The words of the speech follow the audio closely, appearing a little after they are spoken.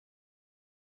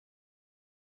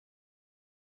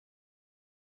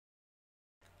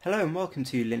Hello and welcome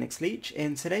to Linux Leech.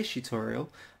 In today's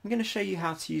tutorial I'm going to show you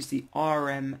how to use the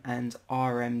rm and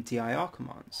rmdir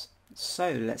commands.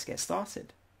 So let's get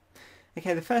started.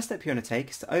 Okay, the first step you want to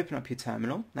take is to open up your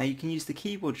terminal. Now you can use the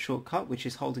keyboard shortcut, which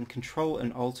is holding Ctrl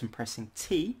and Alt and pressing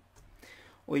T,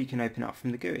 or you can open up from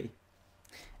the GUI.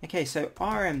 Okay, so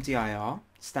rmdir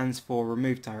stands for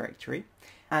remove directory,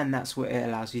 and that's what it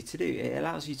allows you to do. It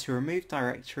allows you to remove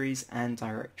directories and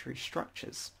directory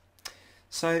structures.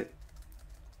 So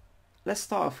let's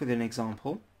start off with an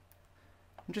example.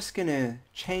 I'm just going to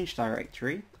change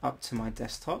directory up to my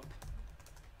desktop.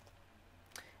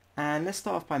 And let's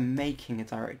start off by making a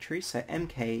directory, so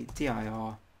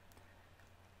mkdir,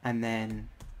 and then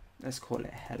let's call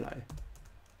it hello.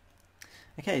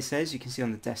 Okay, so as you can see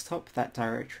on the desktop, that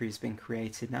directory has been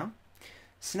created now.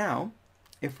 So now,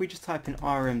 if we just type in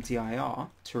rmdir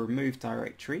to remove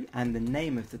directory and the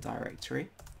name of the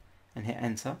directory, and hit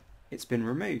enter, it's been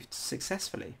removed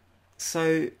successfully.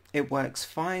 So it works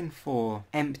fine for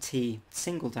empty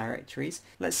single directories.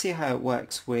 Let's see how it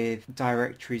works with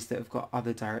directories that have got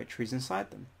other directories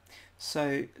inside them.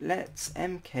 So let's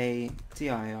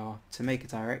mkdir to make a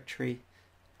directory,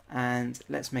 and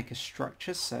let's make a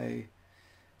structure. So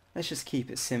let's just keep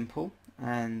it simple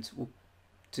and we'll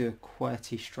do a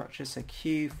QWERTY structure. So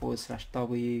q/w/e/r/t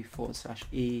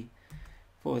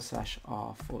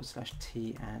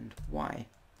and y.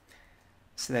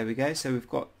 So there we go, so we've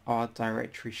got our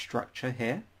directory structure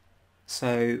here.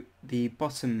 So the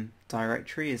bottom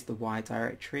directory is the Y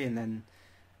directory, and then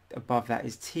above that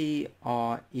is T,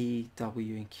 R, E,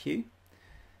 W and Q.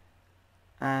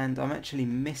 And I'm actually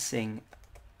missing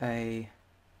an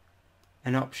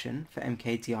option for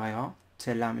mkdir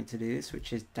to allow me to do this,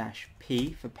 which is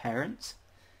 -P for parent.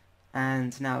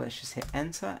 And now let's just hit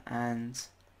enter, and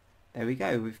there we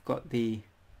go, we've got the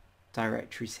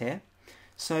directories here.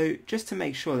 So just to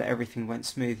make sure that everything went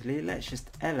smoothly, let's just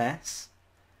ls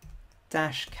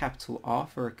 -R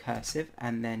for recursive,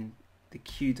 and then the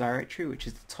Q directory, which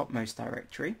is the topmost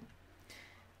directory,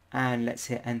 and let's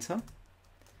hit enter.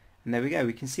 And there we go,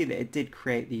 we can see that it did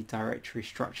create the directory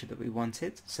structure that we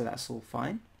wanted, so that's all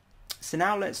fine. So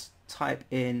now let's type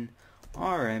in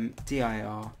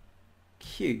rmdir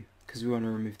Q, because we want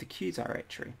to remove the Q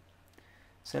directory.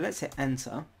 So let's hit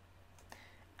enter,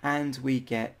 and we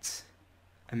get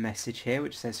a message here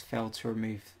which says failed to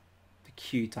remove the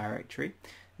Q directory.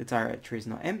 The directory is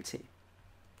not empty.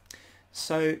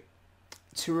 So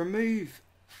to remove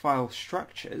file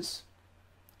structures,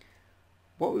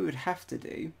 what we would have to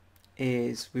do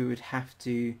is we would have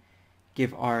to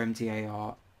give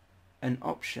rmdir an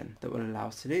option that will allow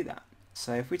us to do that.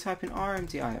 So if we type in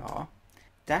rmdir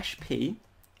 -P,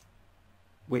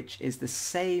 which is the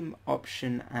same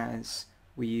option as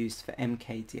we used for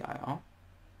mkdir,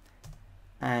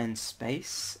 and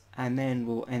space, and then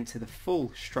we'll enter the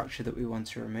full structure that we want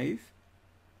to remove.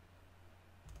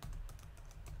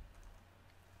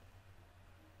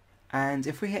 And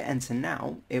if we hit enter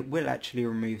now, it will actually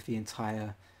remove the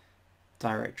entire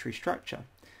directory structure.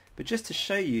 But just to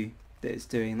show you that it's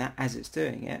doing that as it's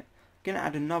doing it, I'm going to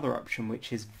add another option,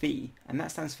 which is V, and that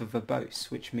stands for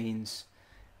verbose, which means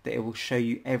that it will show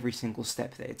you every single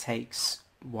step that it takes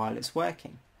while it's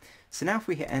working. So now if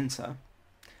we hit enter,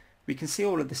 we can see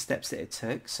all of the steps that it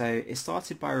took. So it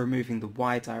started by removing the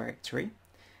Y directory,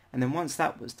 and then once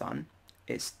that was done,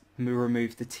 it's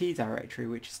removed the T directory,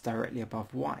 which is directly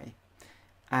above Y,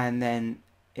 and then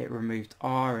it removed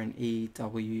R and E,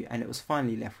 W, and it was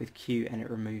finally left with Q, and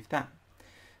it removed that.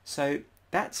 So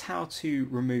that's how to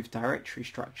remove directory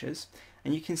structures,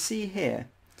 and you can see here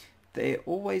that it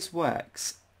always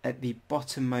works at the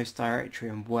bottommost directory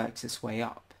and works its way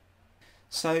up.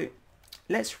 So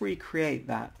let's recreate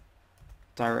that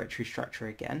directory structure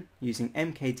again using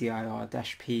mkdir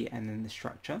 -P and then the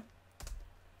structure,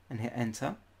 and hit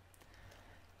enter,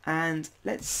 and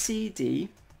let's cd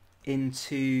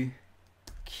into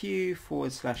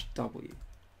q/w.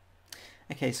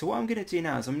 Okay, so what I'm going to do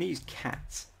now is I'm going to use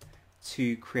cat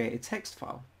to create a text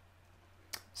file.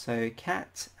 So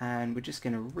cat, and we're just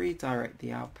going to redirect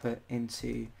the output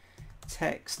into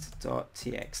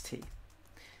text.txt,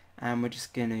 and we're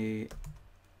just going to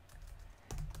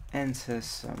enter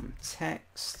some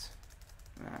text.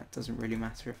 It doesn't really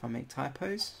matter if I make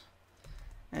typos.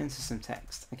 Enter some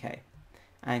text, okay,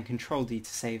 and Control D to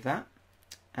save that.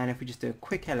 And if we just do a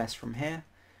quick ls from here,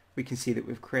 we can see that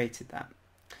we've created that.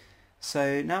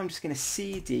 So now I'm just going to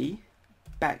cd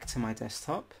back to my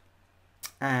desktop,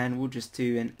 and we'll just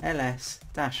do an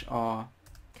ls-r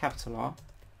R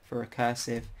for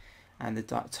recursive, and the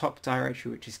top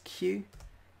directory, which is Q,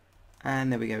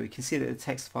 and there we go, we can see that the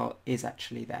text file is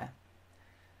actually there.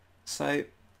 So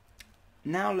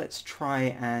now let's try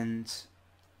and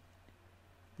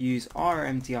use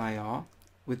rmdir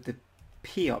with the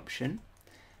P option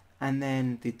and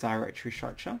then the directory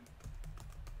structure.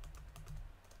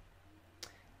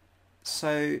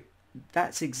 So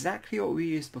that's exactly what we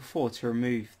used before to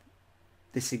remove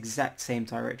this exact same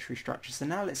directory structure. So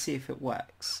now let's see if it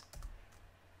works.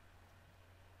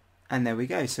 And there we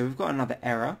go. So we've got another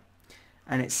error,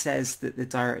 and it says that the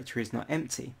directory is not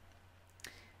empty.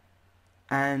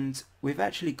 And we've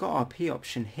actually got our P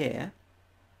option here,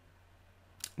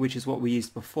 which is what we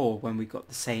used before when we got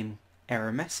the same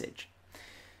error message.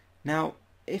 Now,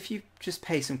 if you just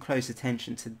pay some close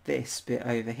attention to this bit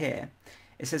over here,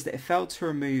 it says that it failed to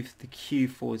remove the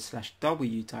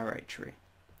q/w directory.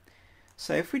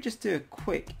 So if we just do a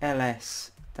quick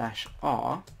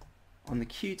ls-r on the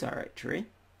q directory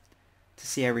to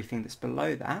see everything that's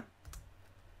below that,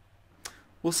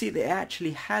 we'll see that it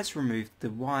actually has removed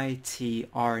the y, t,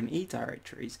 r and e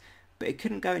directories, but it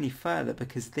couldn't go any further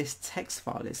because this text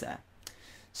file is there.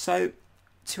 So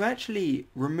to actually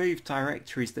remove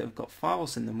directories that have got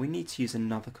files in them, we need to use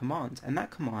another command, and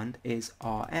that command is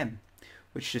rm,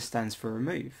 which just stands for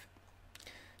remove.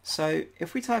 So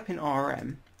if we type in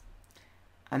rm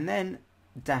and then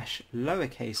dash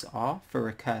lowercase r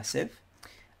for recursive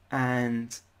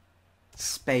and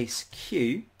space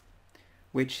q,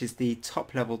 which is the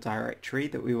top level directory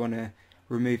that we want to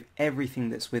remove everything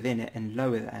that's within it and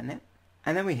lower than it,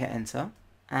 and then we hit enter,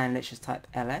 and let's just type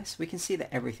ls, we can see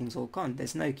that everything's all gone.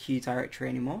 There's no q directory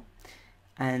anymore,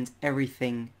 and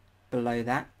everything below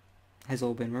that has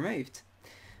all been removed.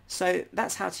 So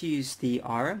that's how to use the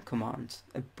rm command,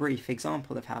 a brief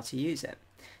example of how to use it.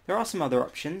 There are some other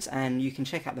options, and you can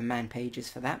check out the man pages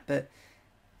for that, but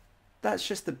that's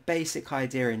just the basic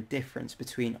idea and difference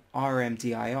between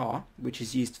rmdir, which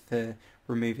is used for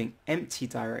removing empty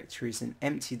directories and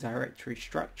empty directory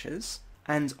structures,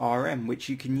 and rm, which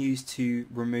you can use to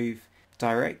remove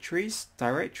directories,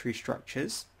 directory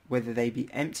structures, whether they be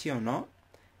empty or not,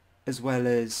 as well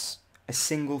as a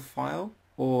single file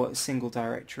or a single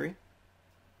directory.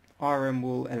 rm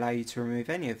will allow you to remove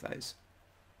any of those.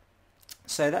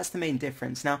 So that's the main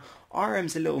difference. Now,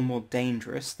 rm's a little more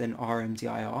dangerous than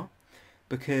rmdir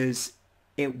because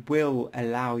it will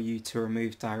allow you to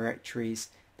remove directories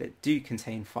that do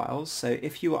contain files. So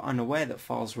if you were unaware that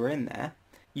files were in there,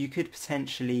 you could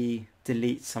potentially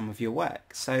delete some of your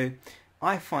work. So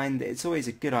I find that it's always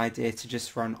a good idea to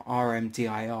just run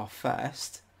rmdir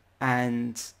first,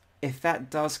 and if that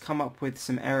does come up with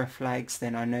some error flags,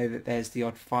 then I know that there's the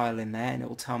odd file in there and it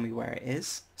will tell me where it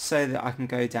is, so that I can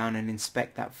go down and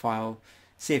inspect that file,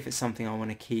 see if it's something I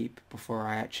want to keep before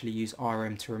I actually use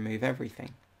rm to remove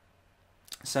everything.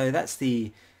 So that's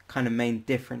the kind of main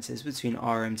differences between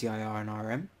rmdir and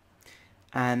rm,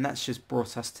 and that's just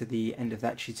brought us to the end of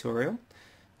that tutorial.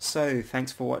 So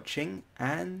thanks for watching,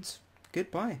 and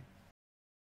goodbye.